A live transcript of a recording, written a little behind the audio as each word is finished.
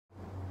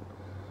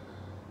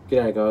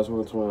G'day guys,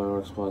 welcome to my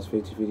RX Plus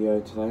feature video.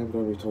 Today I'm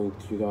going to be talking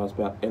to you guys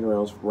about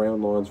NRL's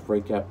Round 9's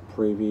recap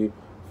preview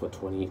for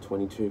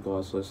 2022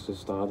 guys. Let's get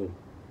started.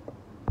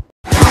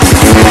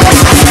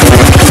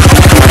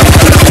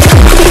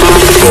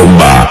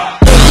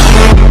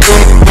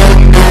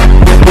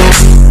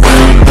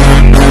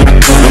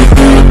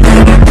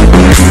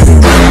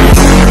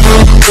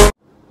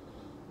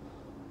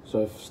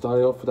 So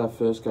starting off with that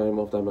first game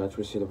of that match,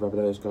 we see the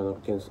Rabbitohs going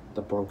up against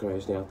the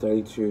Broncos now,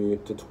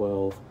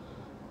 32-12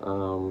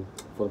 for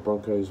the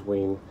Broncos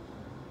win.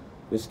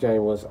 This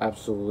game was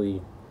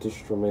absolutely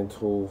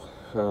detrimental.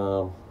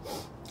 The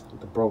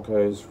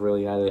Broncos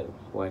really had it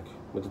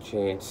with a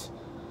chance,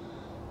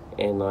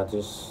 and I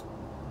just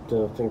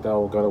didn't think they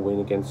were going to win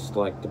against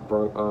the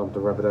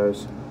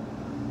Rabbitohs.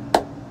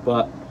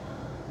 But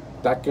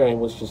that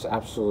game was just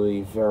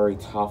absolutely very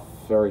tough,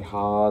 very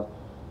hard.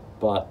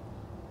 But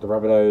the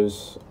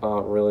Rabbitohs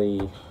aren't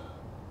really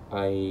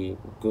a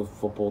good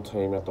football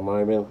team at the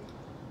moment.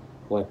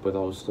 With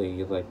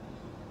obviously with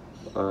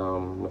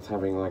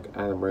having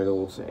Adam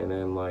Reynolds and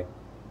then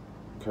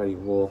Cody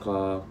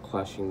Walker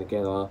clashing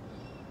together.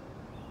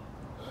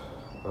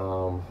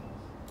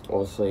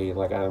 Obviously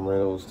Adam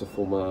Reynolds, the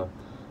former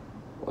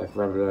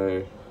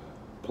Rabbitoh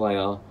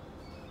player,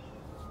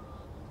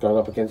 going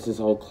up against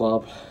his old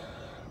club.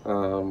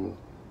 I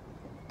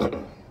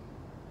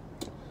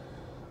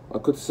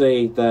could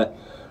see that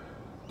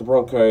the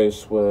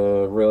Broncos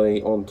were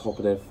really on top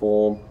of their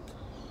form,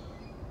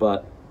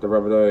 but the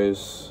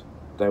Rabbitohs,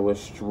 they were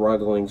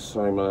struggling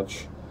so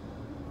much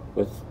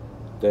with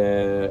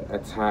their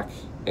attack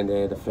and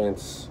their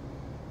defence,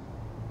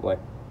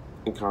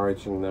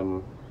 encouraging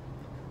them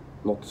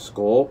not to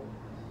score.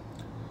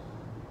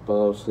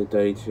 But obviously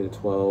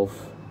 32-12,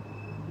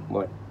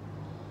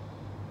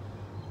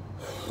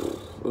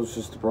 it was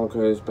just the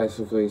Broncos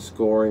basically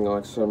scoring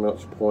so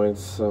much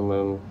points, and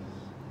then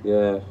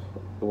yeah, it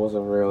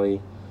wasn't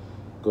really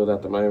good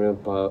at the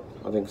moment. But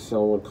I think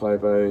Selwood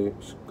Kobo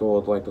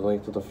scored the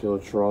length of the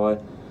field try.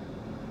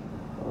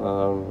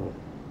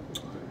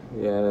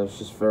 Yeah, it was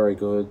just very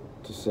good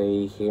to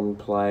see him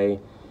play.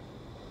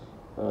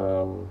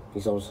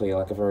 He's obviously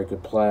a very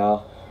good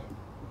player.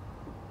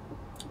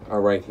 I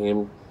rate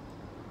him.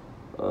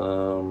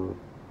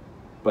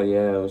 But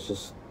yeah, it was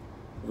just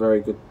very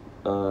good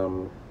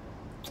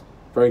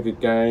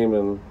game,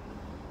 and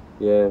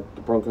yeah,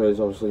 the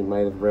Broncos obviously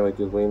made a really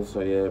good win.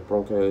 So yeah,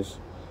 Broncos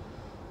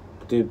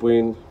did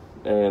win,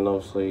 and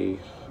obviously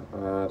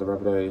the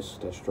Rabbitohs,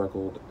 they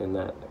struggled in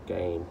that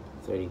game.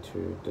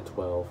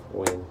 32-12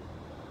 win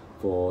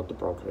for the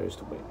Broncos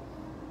to win.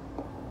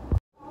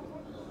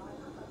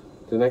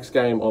 The next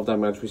game of that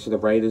match, we see the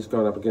Raiders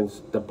going up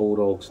against the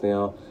Bulldogs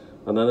now.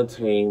 Another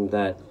team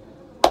that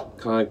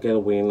can't get a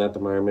win at the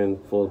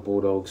moment for the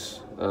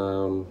Bulldogs.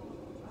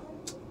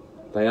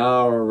 They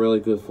are a really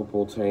good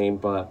football team,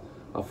 but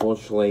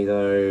unfortunately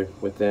though,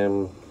 with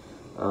them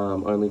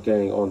only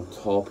getting on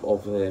top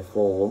of their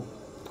form,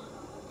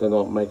 they're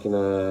not making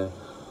an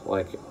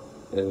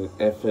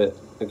effort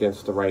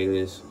against the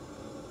Raiders.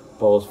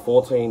 But it was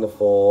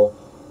 14-4.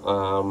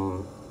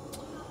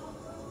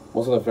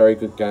 Wasn't a very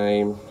good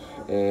game,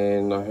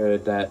 and I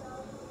heard that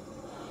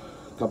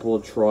a couple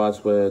of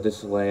tries were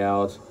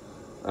disallowed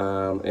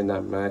in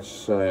that match.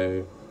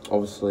 So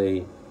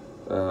obviously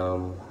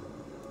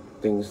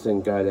things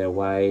didn't go their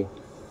way.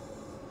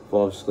 But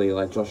obviously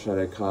Josh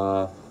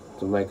Adokar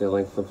to make a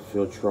length of the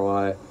field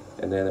try,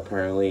 and then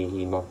apparently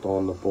he knocked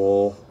on the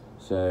ball.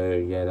 So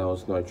yeah, there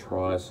was no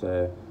try.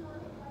 So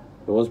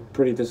it was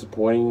pretty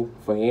disappointing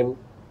for him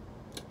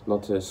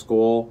not to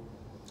score.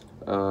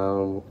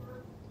 And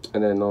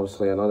then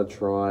obviously another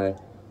try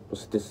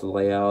was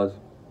disallowed,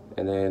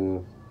 and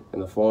then in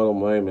the final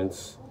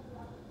moments,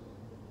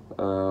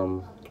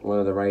 one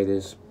of the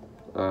Raiders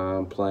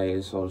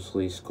players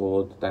obviously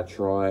scored that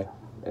try,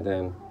 and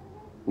then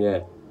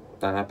yeah,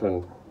 that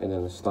happened, and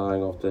then the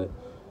starting of the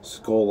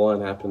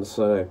scoreline happened.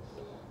 So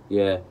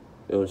yeah,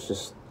 it was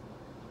just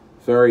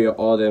very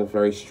odd and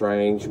very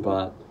strange,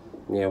 but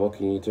yeah, what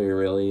can you do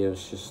really? It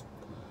was just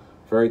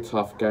a very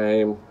tough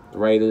game. The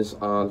Raiders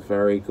aren't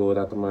very good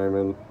at the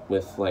moment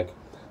with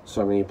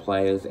so many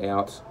players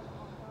out,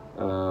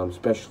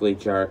 especially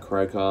Jarrod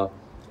Croker.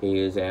 He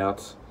is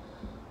out.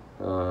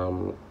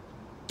 I'm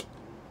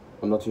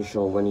not too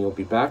sure when he'll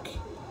be back,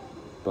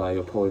 but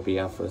he'll probably be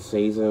out for the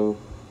season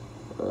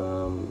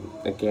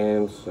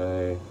again,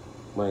 so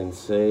wait and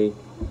see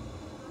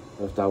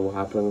if that will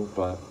happen.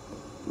 But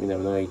you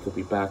never know, he could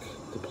be back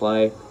to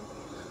play.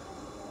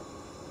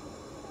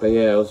 But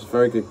yeah, it was a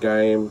very good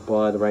game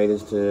by the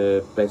Raiders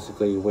to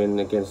basically win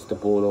against the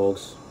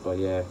Bulldogs. But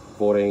yeah,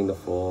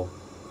 14-4,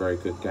 very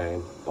good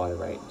game by the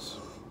Raiders.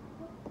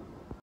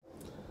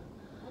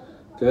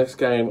 The next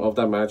game of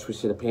that match, we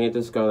see the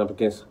Panthers going up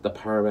against the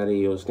Parramatta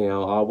Eels.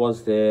 Now, I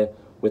was there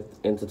with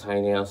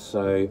Entertain House,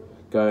 so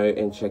go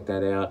and check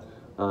that out.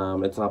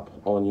 It's up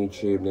on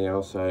YouTube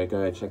now, so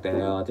go check that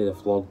out. I did a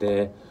vlog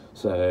there,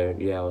 so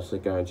yeah, obviously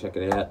go and check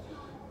it out.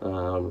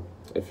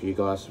 If you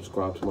guys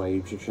subscribe to my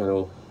YouTube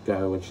channel,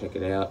 go and check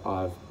it out.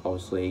 I've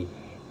obviously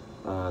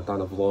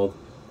done a vlog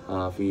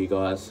for you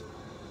guys.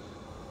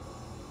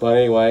 But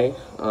anyway,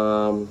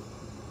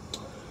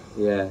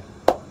 yeah.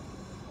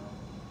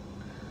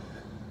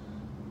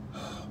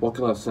 What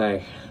can I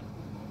say?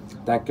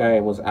 That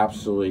game was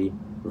absolutely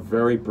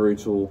very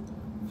brutal,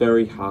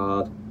 very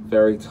hard,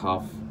 very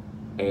tough,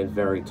 and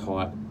very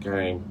tight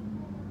game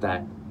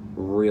that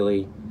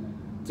really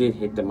did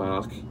hit the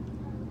mark.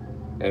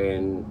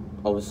 And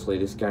obviously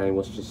this game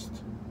was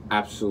just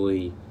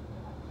absolutely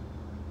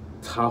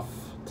tough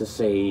to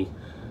see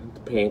the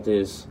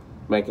Panthers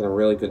making a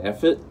really good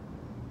effort,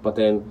 but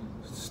then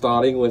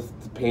starting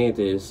with the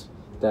Panthers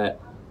that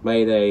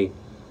made a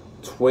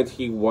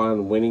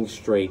 21 winning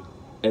streak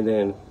and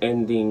then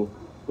ending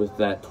with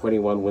that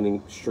 21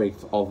 winning streak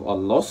of a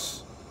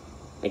loss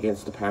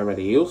against the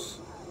Parramatta Eels.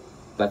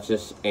 That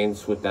just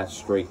ends with that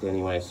streak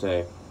anyway.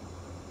 So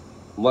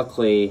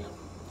luckily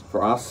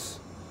for us,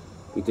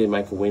 we did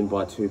make a win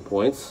by 2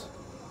 points,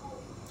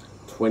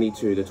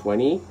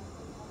 22-20.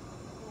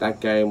 That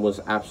game was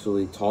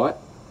absolutely tight,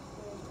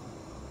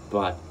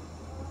 but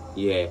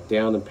yeah,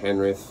 down in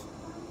Penrith,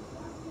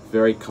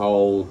 very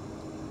cold,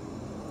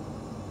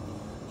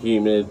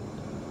 humid,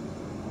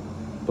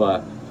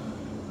 but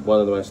one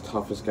of the most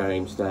toughest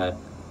games that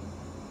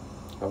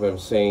I've ever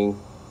seen.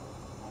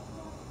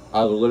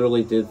 I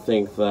literally did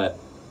think that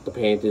the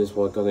Panthers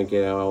were going to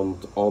get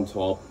on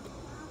top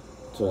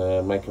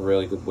to make a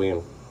really good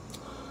win.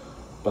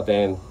 But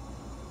then,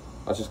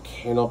 I just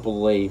cannot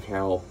believe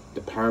how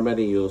the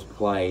Parramatta Eels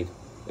played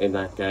in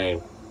that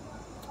game.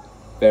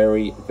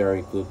 Very,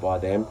 very good by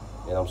them,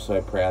 and I'm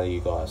so proud of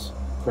you guys.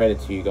 Credit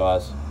to you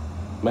guys.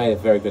 Made a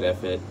very good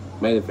effort,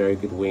 made a very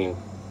good win,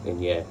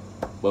 and yeah,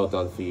 well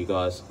done for you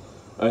guys.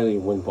 Only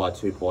win by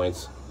 2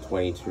 points,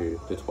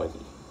 22-20.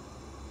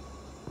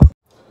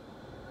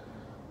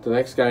 The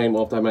next game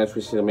of that match,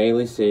 we see the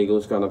Manly Sea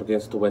Eagles going up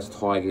against the West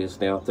Tigers.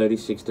 Now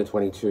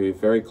 36-22,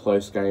 very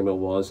close game it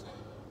was.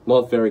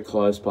 Not very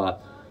close,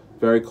 but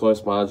very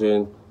close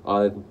margin.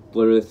 I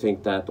literally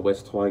think that the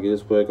West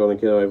Tigers were going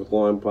to get over the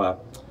line,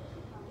 but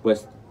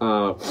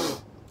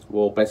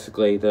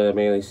basically the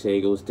Manly Sea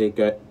Eagles did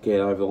get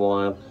over the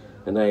line,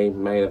 and they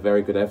made a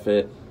very good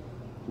effort,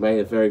 made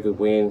a very good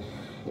win,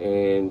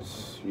 and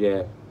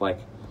yeah, like,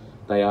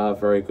 they are a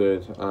very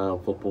good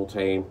football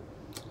team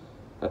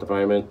at the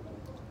moment.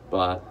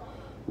 But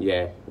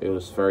yeah, it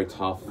was very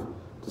tough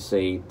to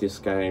see this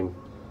game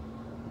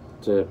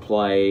to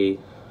play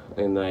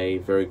in a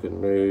very good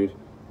mood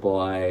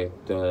by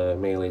the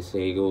Manly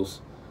Sea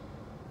Eagles.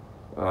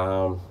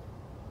 But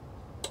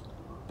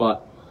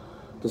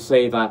to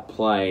see that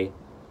play,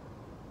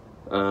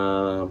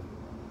 the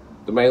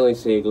Manly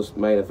Sea Eagles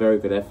made a very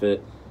good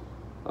effort.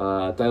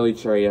 Daly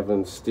Cherry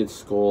Evans did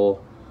score.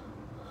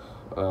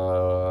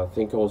 I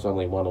think it was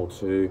only 1 or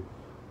 2.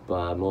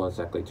 But I'm not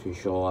exactly too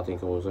sure. I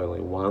think it was only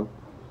 1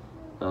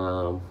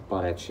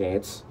 by a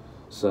chance.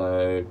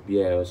 So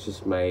yeah, it was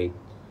just made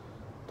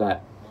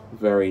that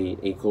very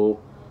equal.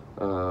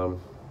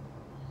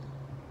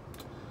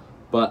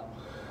 But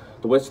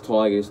the West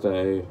Tigers,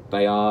 though,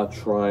 they are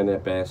trying their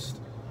best.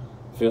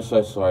 I feel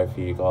so sorry for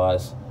you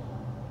guys.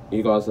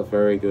 You guys are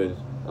very good.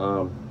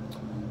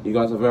 You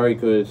guys are very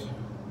good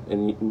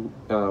in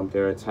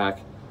their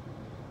attack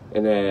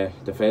and their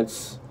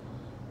defense,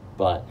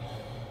 but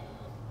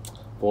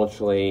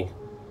fortunately,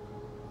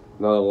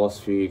 another loss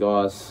for you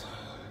guys,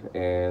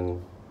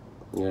 and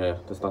yeah,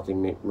 there's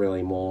nothing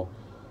really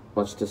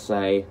much to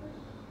say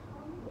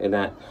in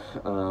that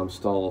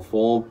style of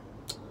form.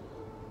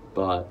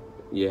 But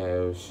yeah,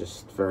 it was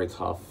just very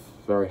tough,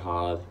 very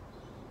hard,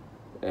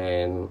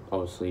 and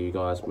obviously you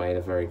guys made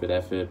a very good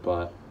effort,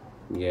 but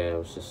yeah, it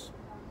was just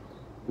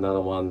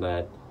another one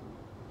that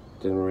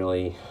didn't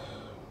really,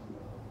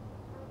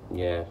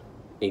 yeah,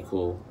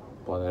 equal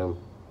by them.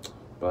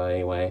 But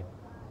anyway,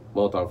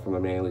 well done from the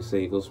Manly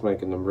Sea Eagles,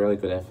 making a really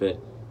good effort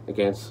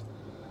against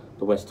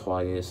the West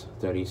Tigers,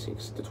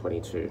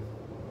 36-22.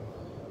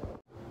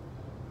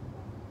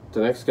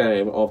 The next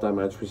game of that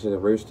match, we see the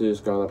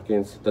Roosters going up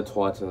against the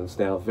Titans.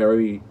 Now,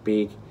 very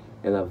big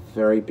and a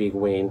very big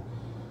win,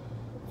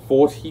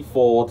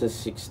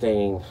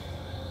 44-16.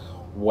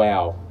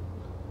 Wow,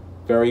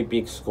 very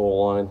big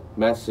scoreline,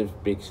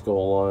 massive big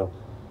scoreline.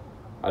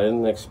 I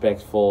didn't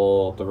expect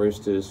for the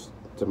Roosters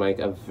to make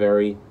a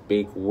very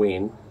big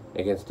win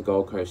against the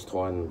Gold Coast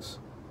Titans.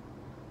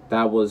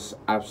 That was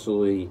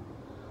absolutely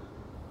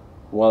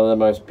one of the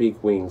most big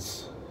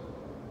wins.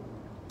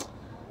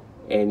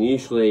 And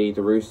usually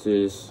the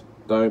Roosters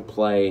don't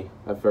play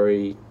a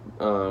very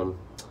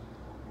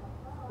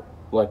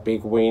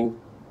big win,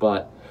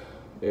 but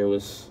it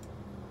was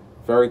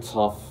very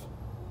tough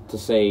to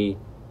see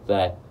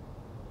that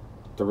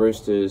the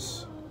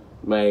Roosters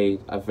made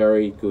a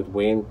very good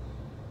win.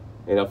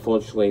 And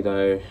unfortunately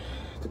though,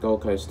 the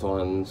Gold Coast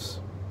Titans,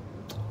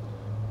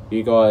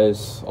 you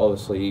guys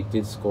obviously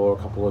did score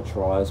a couple of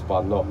tries,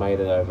 but not made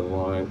it over the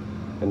line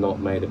and not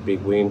made a big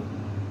win.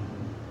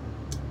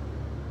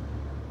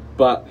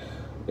 But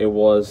it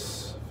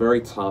was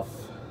very tough,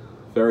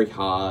 very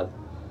hard,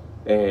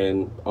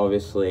 and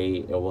obviously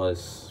it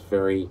was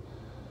very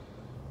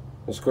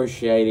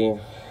excruciating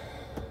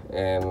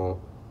and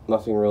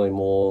nothing really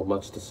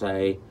much to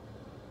say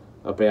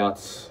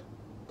about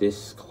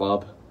this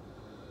club,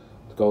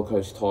 the Gold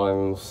Coast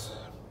Titans.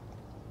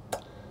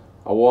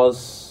 I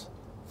was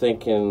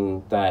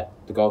thinking that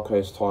the Gold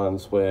Coast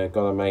Titans were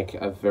going to make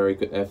a very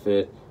good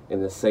effort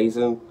in the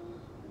season,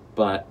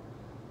 but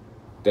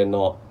they're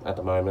not at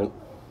the moment.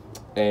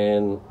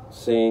 And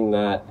seeing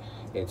that,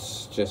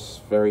 it's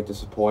just very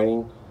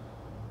disappointing.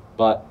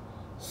 But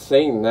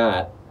seeing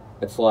that,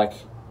 it's like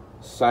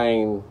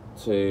saying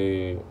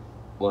to,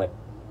 like,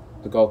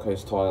 the Gold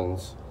Coast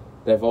Titans,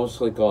 they've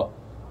obviously got,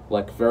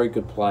 like, very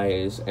good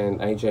players, and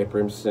AJ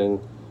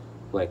Brimson,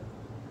 like,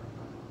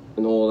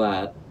 and all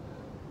that.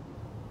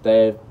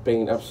 They've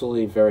been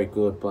absolutely very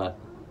good, but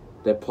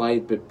they've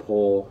played a bit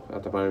poor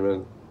at the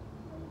moment.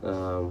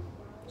 So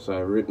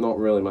not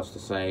really much to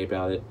say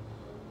about it.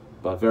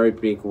 But a very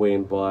big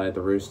win by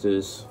the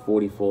Roosters,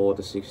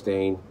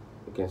 44-16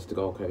 against the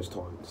Gold Coast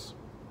Titans.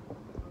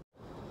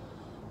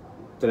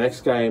 The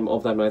next game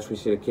of that match, we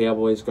see the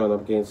Cowboys going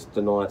up against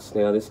the Knights.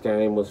 Now, this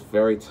game was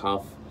very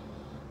tough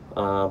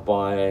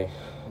by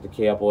the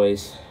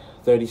Cowboys,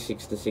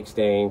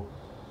 36-16.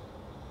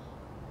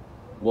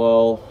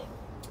 Well,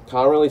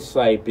 can't really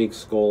say big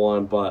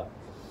scoreline, but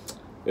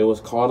it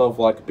was kind of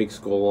like a big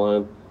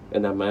scoreline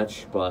in that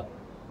match. But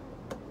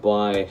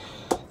by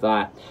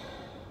that,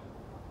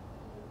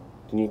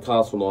 the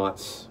Newcastle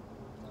Knights,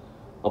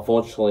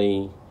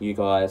 unfortunately, you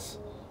guys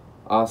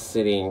are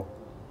sitting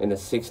in the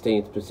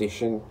 16th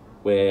position,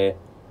 where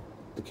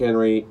the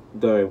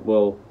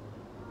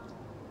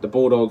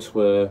Bulldogs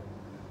were,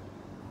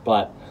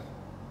 but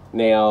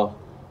now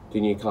the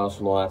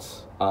Newcastle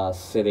Knights are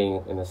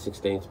sitting in the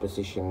 16th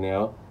position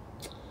now.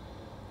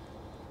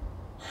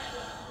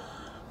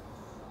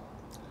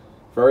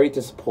 Very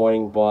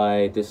disappointing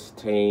by this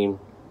team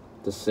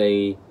to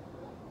see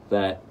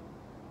that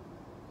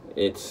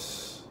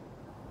it's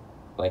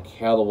like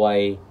how the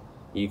way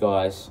you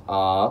guys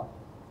are.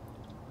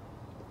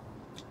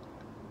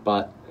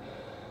 But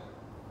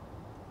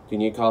the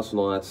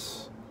Newcastle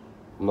Knights,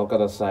 I'm not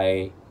going to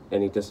say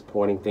any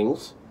disappointing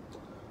things,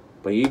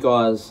 but you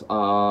guys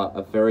are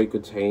a very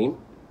good team.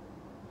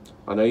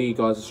 I know you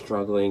guys are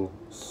struggling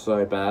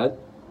so bad,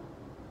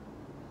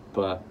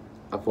 but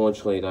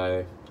unfortunately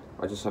though,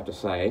 I just have to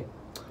say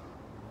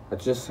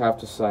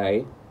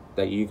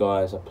that you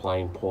guys are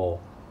playing poor.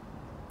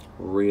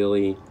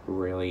 Really,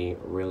 really,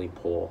 really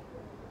poor.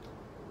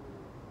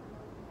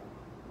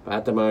 But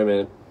at the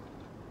moment,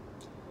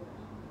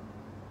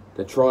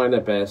 they're trying their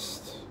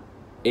best,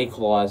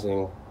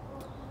 equalising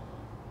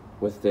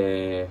with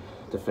their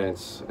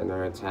defence and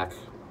their attack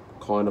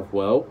kind of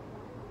well.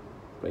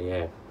 But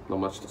yeah, not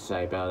much to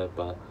say about it.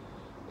 But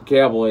the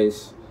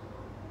Cowboys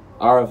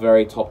are a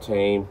very top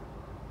team.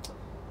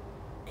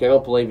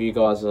 Cannot believe you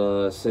guys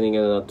are sitting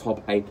in a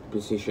top 8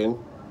 position,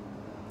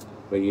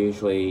 where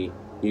usually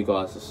you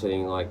guys are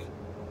sitting like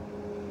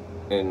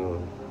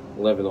in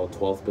 11th or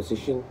 12th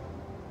position.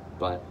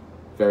 But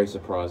very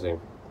surprising.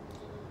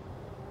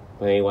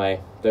 But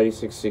anyway,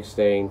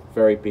 36-16,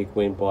 very big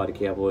win by the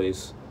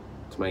Cowboys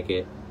to make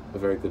it a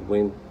very good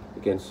win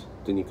against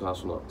the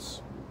Newcastle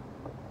Knights.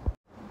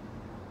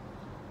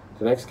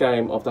 The next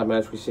game of that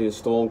match, we see the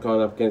Storm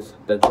going up against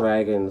the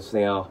Dragons.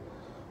 Now,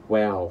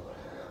 wow.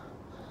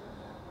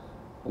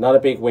 Another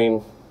big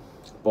win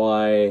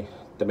by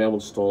the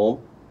Melbourne Storm,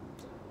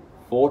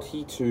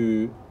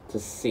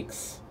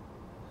 42-6.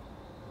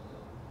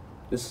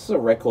 This is a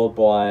record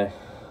by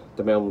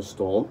the Melbourne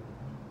Storm.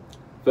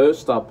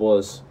 First up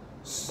was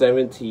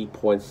 70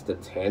 points to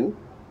 10.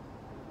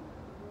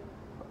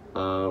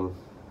 Another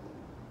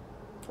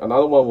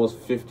one was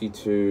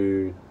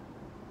 52-16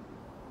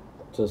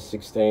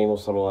 or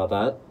something like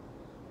that.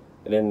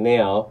 And then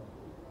now,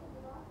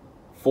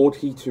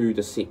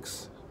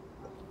 42-6.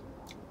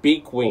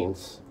 Big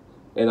wins.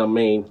 And I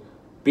mean,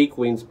 big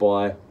wins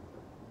by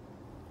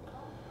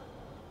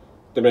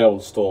the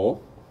Melbourne Storm.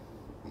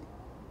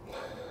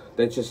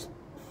 They're just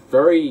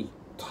very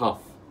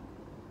tough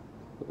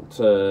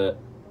to,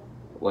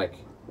 like,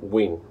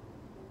 win.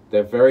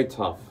 They're very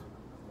tough.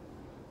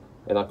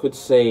 And I could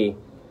see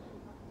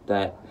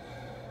that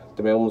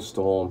the Melbourne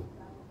Storm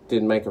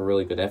didn't make a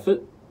really good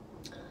effort.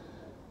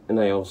 And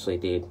they obviously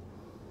did.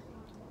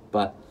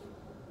 But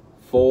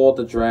for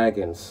the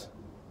Dragons,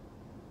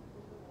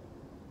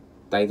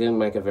 they didn't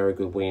make a very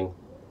good win.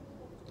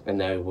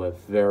 And they were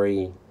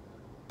very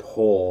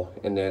poor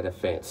in their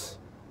defence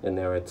and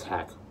their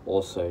attack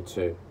also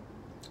too.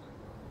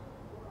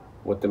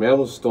 With the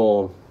Melbourne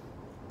Storm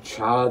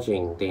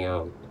charging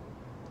down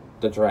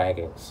the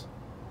Dragons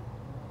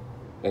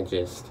and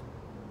just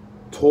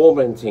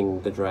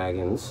tormenting the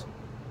Dragons,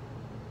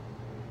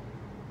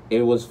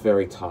 it was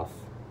very tough.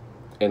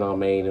 And I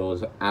mean, it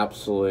was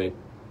absolute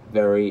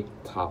very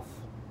tough.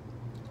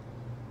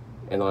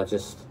 And I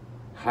just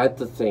had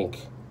to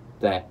think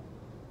that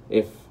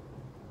if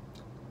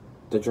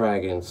the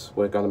Dragons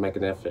were going to make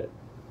an effort,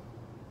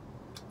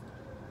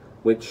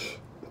 which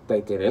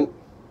they didn't,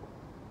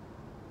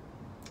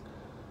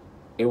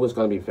 it was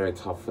going to be very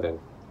tough for them.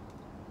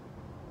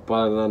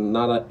 But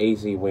another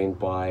easy win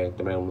by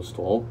the Melbourne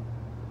Storm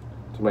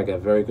to make a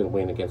very good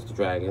win against the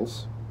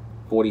Dragons,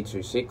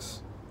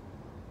 42-6.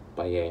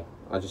 But yeah,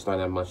 I just don't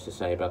have much to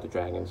say about the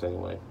Dragons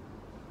anyway.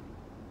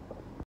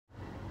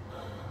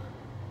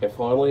 And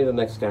finally, the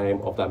next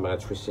game of that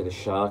match, we see the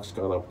Sharks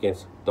going up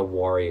against the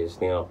Warriors.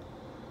 Now,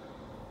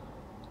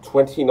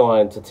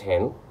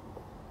 29-10,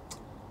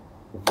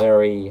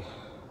 very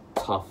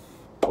tough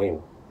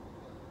win.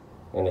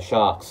 And the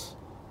Sharks,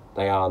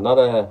 they are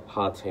another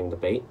hard team to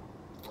beat.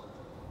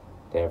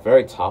 They're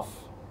very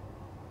tough,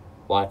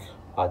 like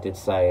I did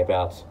say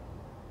about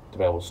the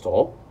Melbourne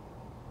Storm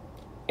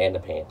and the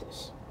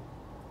Panthers.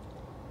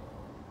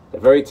 They're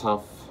a very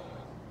tough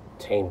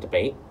team to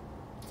beat.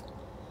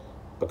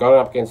 But going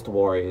up against the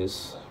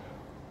Warriors,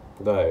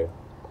 though,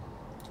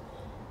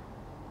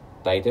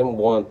 they didn't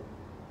want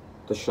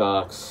the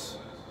Sharks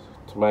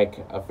to make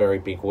a very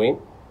big win.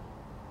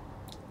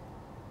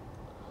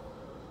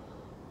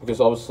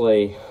 Because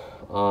obviously,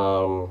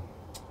 the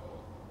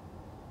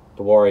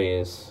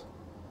Warriors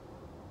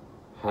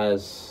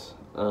has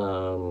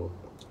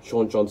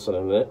Shaun Johnson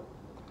in it.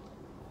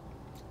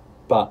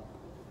 But,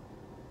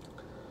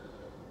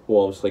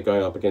 well, obviously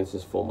going up against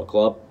his former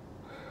club,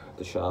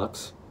 the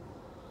Sharks.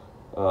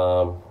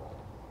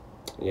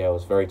 Yeah, it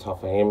was very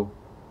tough for him,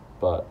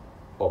 but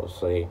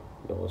obviously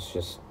it was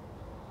just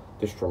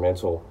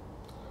detrimental.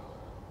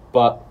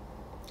 But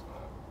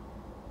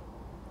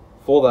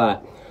for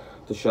that,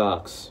 the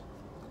Sharks,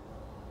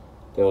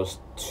 there was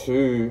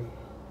two,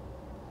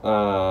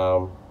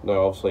 no,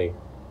 obviously,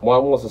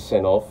 one was a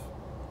send-off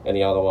and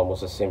the other one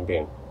was a sin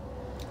bin.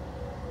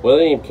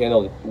 William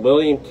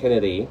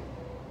Kennedy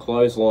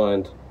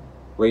clotheslined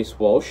Reece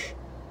Walsh,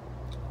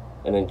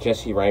 and then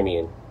Jesse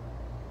Ramian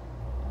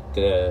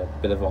did a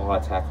bit of a high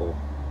tackle.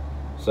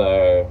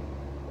 So,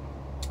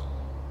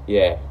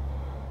 yeah,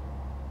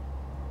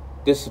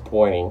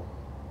 disappointing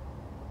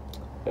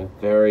and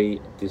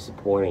very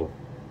disappointing.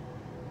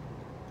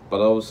 But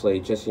obviously,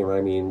 Jesse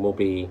Ramian will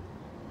be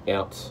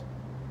out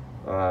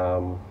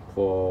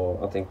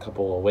for, I think, a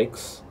couple of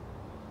weeks.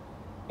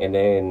 And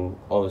then,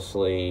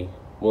 obviously,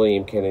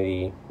 William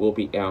Kennedy will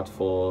be out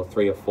for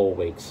 3 or 4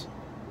 weeks.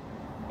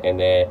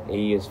 And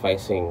he is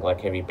facing,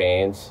 like, heavy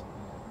bans.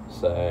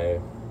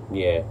 So,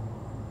 yeah,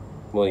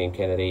 William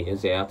Kennedy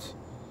is out.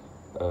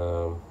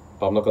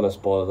 But I'm not going to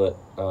spoil it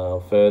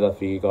further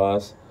for you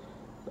guys.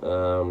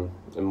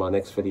 In my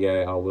next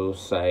video, I will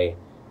say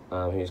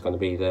who's going to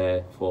be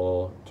there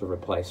to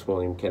replace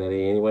William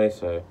Kennedy anyway.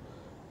 So,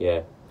 yeah,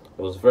 it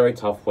was a very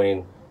tough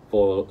win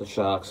for the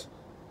Sharks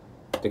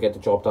to get the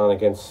job done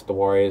against the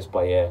Warriors.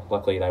 But, yeah,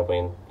 luckily they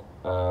win,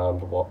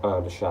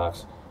 the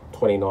Sharks,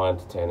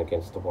 29-10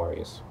 against the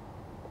Warriors.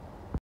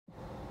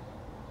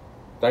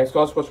 Thanks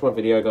guys for watching my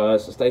video,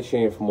 guys. So stay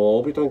tuned for more.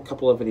 I'll be doing a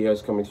couple of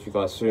videos coming to you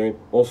guys soon.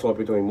 Also, I'll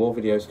be doing more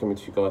videos coming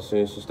to you guys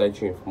soon, so stay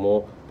tuned for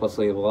more. Plus,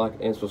 leave a like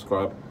and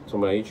subscribe to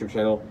my YouTube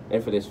channel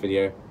and for this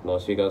video. And I'll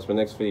see you guys for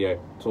my next video.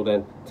 Till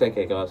then, take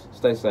care guys.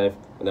 Stay safe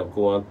and have a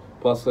good one.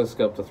 Plus, let's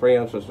get up to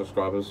 300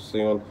 subscribers. We're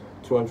sitting on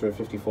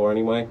 254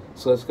 anyway.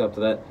 So let's get up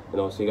to that.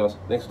 And I'll see you guys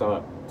next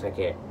time. Take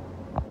care.